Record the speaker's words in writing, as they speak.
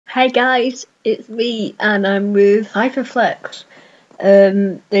Hey guys, it's me and I'm with Hyperflex.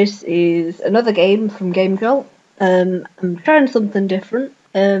 This is another game from gamejolt. I'm trying something different.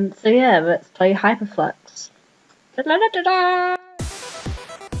 So yeah, let's play Hyperflex. Da-da-da-da-da!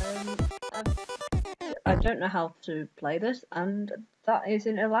 I don't know how to play this, and that is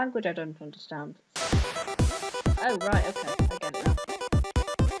in a language I don't understand. Oh right, okay, I get it now.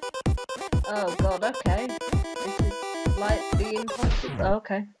 Oh god, okay. This is like the impossible. Oh,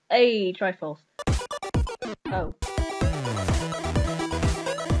 okay. Hey, Triforce. Oh.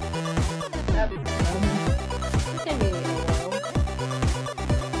 How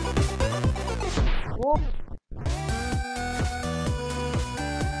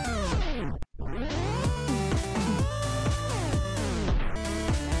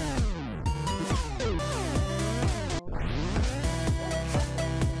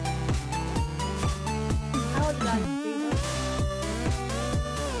did I do that?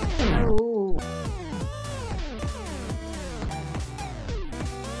 Oh.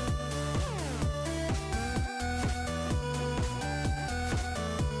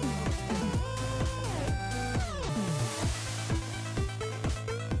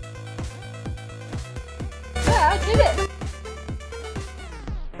 Yeah, I did it!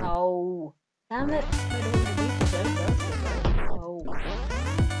 Oh. Damn it. I don't want to do so first. Oh.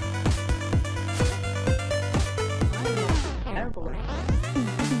 I'm terrible at that.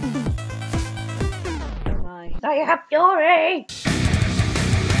 Oh my. I have fury!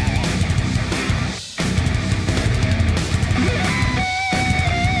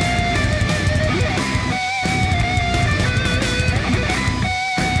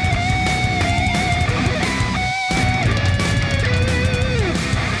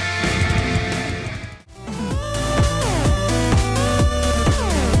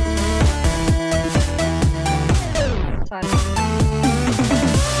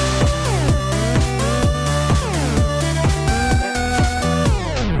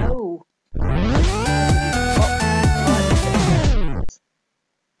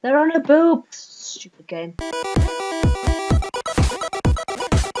 They're on a boob! Stupid game.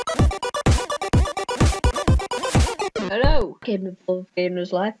 Hello! Capable of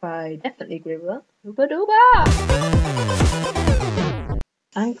gamer's life, I definitely agree with that. Ooba dooba!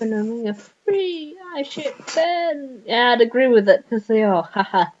 I'm gonna ring a free ship 10! Yeah, I'd agree with it, because they are. Ha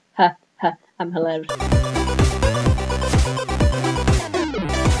ha ha ha. I'm hilarious.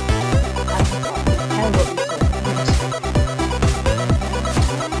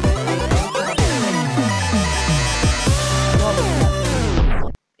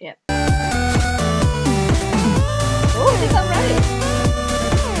 Yep. Oh, is that right?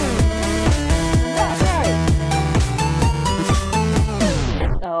 Is that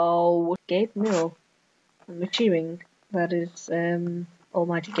right? Oh, Gabe Mill. I'm assuming that is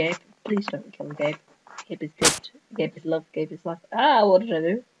Almighty Gabe. Please don't kill Gabe. Gabe is good. Gabe is love. Gabe is life. Ah, what did I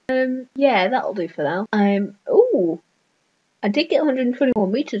do? Yeah, that'll do for now. Ooh, I did get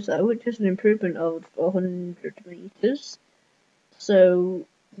 121 meters though, which is an improvement of 100 meters. So,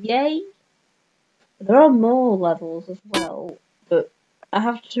 yay. There are more levels as well, but I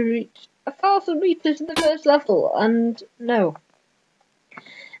have to reach 1,000 meters in the first level, and no.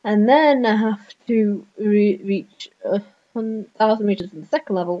 And then I have to reach 1,000 meters in the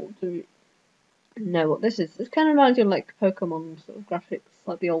second level to know what this is. This kind of reminds me of like Pokemon sort of graphics,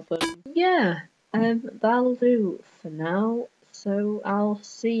 like the old version. Yeah, that'll do for now. So I'll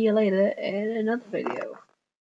see you later in another video.